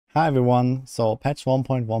Hi everyone, so patch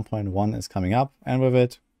 1.1.1 is coming up, and with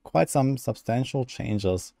it quite some substantial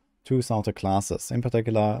changes to some of the classes. In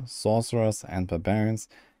particular, sorcerers and barbarians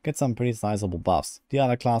get some pretty sizable buffs. The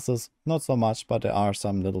other classes, not so much, but there are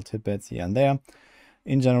some little tidbits here and there.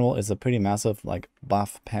 In general, it's a pretty massive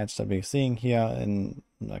buff patch that we're seeing here in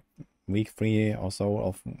week 3 or so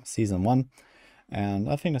of season 1, and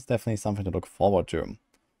I think that's definitely something to look forward to.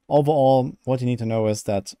 Overall, what you need to know is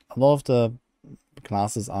that a lot of the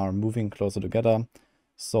classes are moving closer together,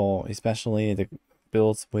 so especially the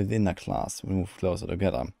builds within a class move closer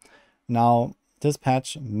together. Now, this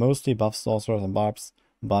patch mostly buffs sorcerers and barbs,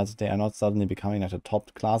 but they are not suddenly becoming like the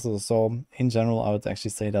top classes. So in general, I would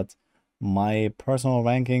actually say that my personal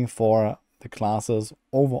ranking for the classes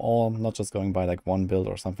overall, not just going by like one build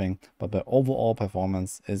or something, but the overall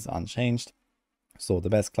performance is unchanged. So the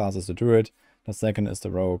best class is the druid, the second is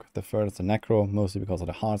the rogue, the third is the necro, mostly because of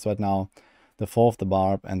the hearts right now, the fourth the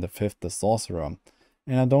barb, and the fifth the sorcerer.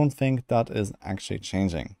 And I don't think that is actually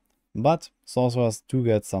changing. But sorcerers do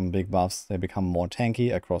get some big buffs. They become more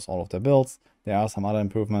tanky across all of their builds. There are some other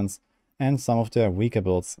improvements, and some of their weaker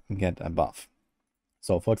builds get a buff.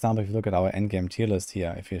 So for example, if you look at our endgame tier list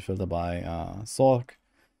here, if you filter by Sorc,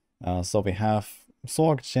 so we have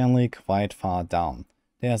Sorc generally quite far down.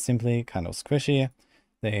 They are simply kind of squishy.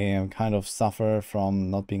 They kind of suffer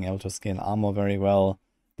from not being able to scale armor very well.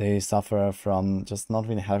 They suffer from just not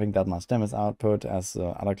really having that much damage output as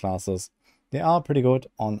other classes. They are pretty good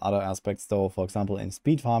on other aspects though, for example in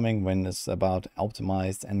speed farming when it's about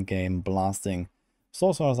optimized endgame blasting.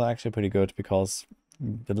 Sorcerers are actually pretty good because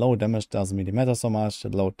the low damage doesn't really matter so much, the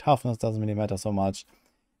low toughness doesn't really matter so much,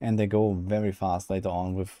 and they go very fast later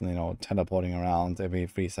on with, teleporting around every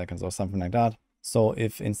 3 seconds or something like that. So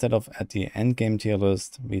if instead of at the endgame tier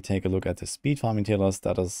list, we take a look at the speed farming tier list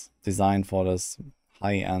that is designed for this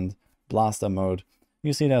high-end blaster mode,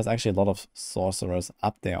 you see there's actually a lot of sorcerers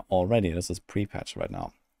up there already. This is pre-patch right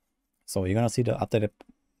now. So you're going to see the updated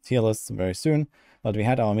tier lists very soon, but we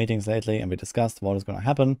had our meetings lately and we discussed what is going to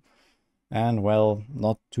happen, and well,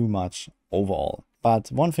 not too much overall.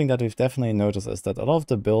 But one thing that we've definitely noticed is that a lot of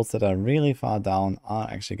the builds that are really far down are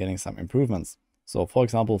actually getting some improvements. So for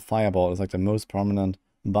example, Fireball is like the most prominent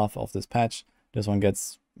buff of this patch. This one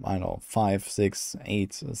gets, I don't know, 5, 6,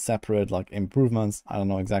 8 separate improvements. I don't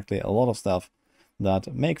know exactly, a lot of stuff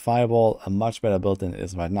that make Fireball a much better build than it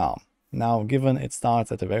is right now. Now, given it starts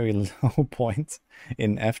at a very low point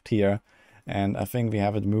in F tier, and I think we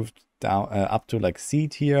have it moved down up to C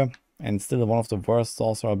tier, and still one of the worst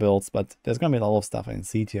sorcerer builds, but there's going to be a lot of stuff in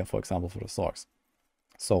C tier, for example, for the Sorcs.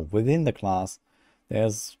 So within the class,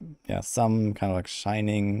 there's some kind of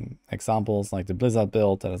shining examples, like the Blizzard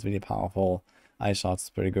build that is really powerful. Ice Shards is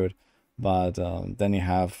pretty good, but then you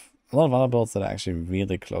have a lot of other builds that are actually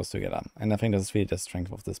really close together, and I think this is really the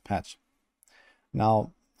strength of this patch. Now,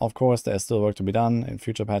 of course, there's still work to be done in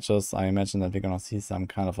future patches. I imagine that we're gonna see some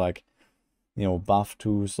kind of buff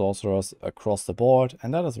to sorcerers across the board,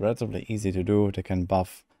 and that is relatively easy to do. They can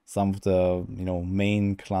buff some of the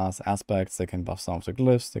main class aspects. They can buff some of the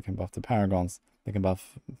glyphs. They can buff the paragons. They can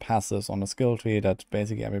buff passives on the skill tree that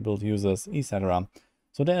basically every build uses, etc.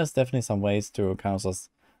 So there's definitely some ways to kind of just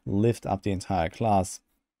lift up the entire class.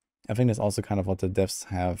 I think that's also kind of what the devs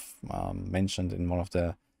have mentioned in one of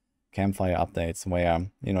the campfire updates, where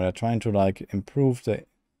they're trying to improve the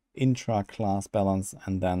intra-class balance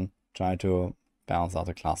and then try to balance out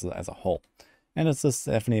the classes as a whole. And this is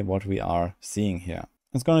definitely what we are seeing here.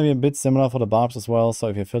 It's going to be a bit similar for the barbs as well. So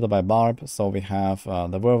if you filter by barb, so we have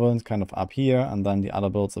the whirlwind kind of up here, and then the other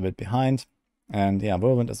builds a bit behind. And yeah,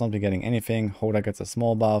 whirlwind is not getting anything. Hoda gets a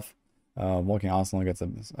small buff. Walking Arsenal gets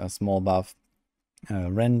a small buff.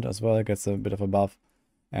 Rend as well gets a bit of a buff.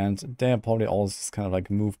 And they're probably all just kind of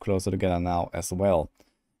move closer together now as well.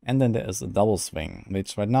 And then there is a double swing,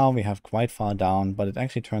 which right now we have quite far down, but it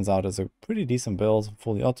actually turns out is a pretty decent build,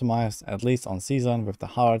 fully optimized, at least on season with the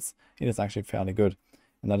hearts. It is actually fairly good.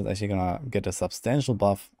 And that is actually gonna get a substantial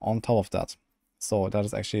buff on top of that. So that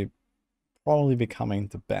is actually probably becoming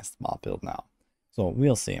the best Barb build now. So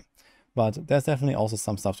we'll see. But there's definitely also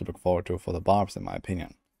some stuff to look forward to for the Barbs in my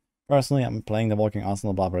opinion. Personally, I'm playing the Walking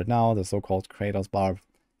Arsenal Barb right now, the so-called Kratos Barb.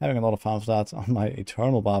 Having a lot of fun with that on my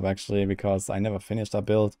Eternal Barb actually, because I never finished that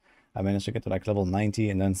build. I managed to get to level 90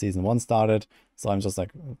 and then season 1 started. So I'm just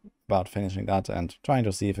about finishing that and trying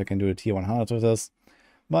to see if I can do the tier 100 with this.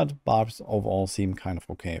 But Barbs overall seem kind of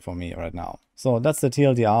okay for me right now. So that's the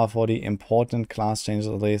TLDR for the important class changes,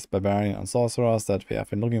 at least Barbarian and Sorcerers, that we have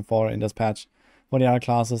been looking for in this patch. For the other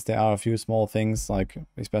classes, there are a few small things, like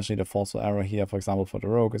especially the Forceful Arrow here, for example, for the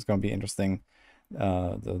Rogue is going to be interesting.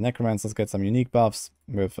 The Necromancers get some unique buffs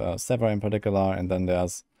with Sever in particular, and then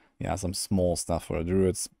there's yeah, some small stuff for the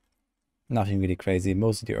druids. Nothing really crazy.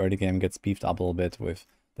 Most of the early game gets beefed up a little bit with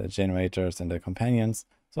the generators and the companions,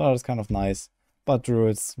 so that is kind of nice. But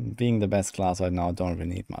druids, being the best class right now, don't really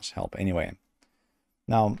need much help anyway.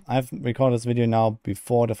 Now, I've recorded this video now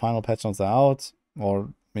before the final patch notes are out, or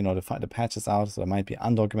the patch is out, so there might be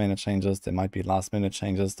undocumented changes, there might be last minute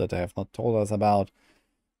changes that they have not told us about.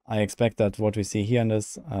 I expect that what we see here in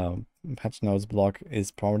this patch notes block is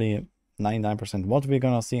probably 99% what we're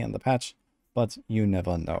gonna see in the patch, but you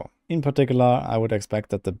never know. In particular, I would expect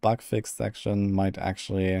that the bug fix section might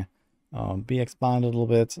actually be expanded a little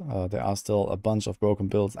bit. There are still a bunch of broken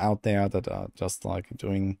builds out there that are just like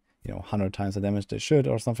doing 100 times the damage they should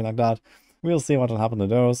or something like that. We'll see what will happen to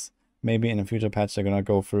those. Maybe in a future patch they're gonna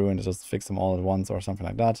go through and just fix them all at once or something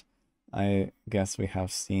like that. I guess we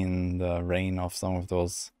have seen the reign of some of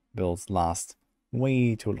those builds last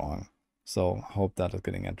way too long. So I hope that is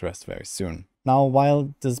getting addressed very soon. Now,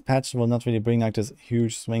 while this patch will not really bring like this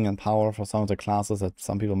huge swing in power for some of the classes that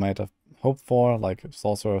some people might have hoped for, like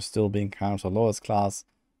Sorcerer still being kind of the lowest class,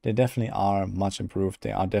 they definitely are much improved.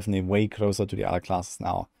 They are definitely way closer to the other classes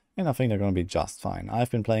now. And I think they're going to be just fine.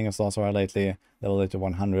 I've been playing a Sorcerer lately, level 8 to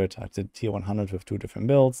 100. I did tier 100 with 2 different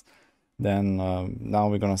builds. Then now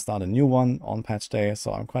we're going to start a new one on patch day.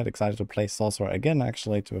 So I'm quite excited to play Sorcerer again,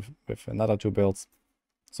 actually, with another 2 builds.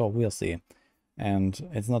 So we'll see. And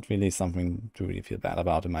it's not really something to really feel bad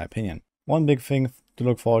about, in my opinion. One big thing to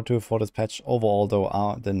look forward to for this patch overall, though,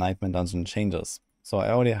 are the Nightmare Dungeon changes. So I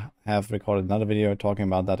already have recorded another video talking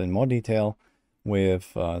about that in more detail,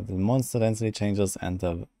 with the monster density changes and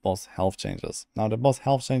the boss health changes. Now, the boss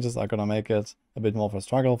health changes are going to make it a bit more of a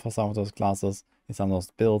struggle for some of those classes in some of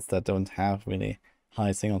those builds that don't have really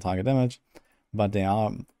high single target damage, but they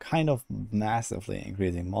are kind of massively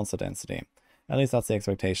increasing monster density. At least that's the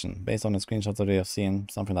expectation. Based on the screenshots that we have seen,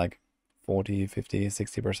 something like 40, 50,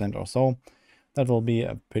 60% or so. That will be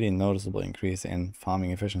a pretty noticeable increase in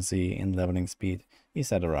farming efficiency, in leveling speed,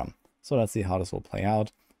 etc. So let's see how this will play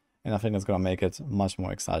out. And I think it's going to make it much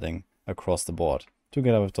more exciting across the board,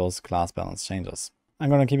 together with those class balance changes. I'm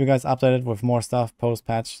going to keep you guys updated with more stuff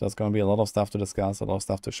post-patch. There's going to be a lot of stuff to discuss, a lot of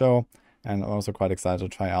stuff to show. And I'm also quite excited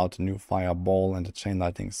to try out the new Fireball and the Chain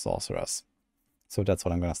Lightning Sorcerers. So that's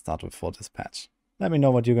what I'm going to start with for this patch. Let me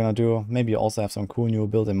know what you're going to do. Maybe you also have some cool new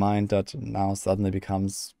build in mind that now suddenly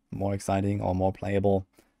becomes more exciting or more playable.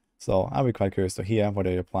 So I'll be quite curious to hear what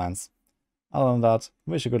are your plans. Other than that,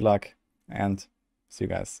 wish you good luck and see you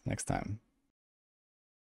guys next time.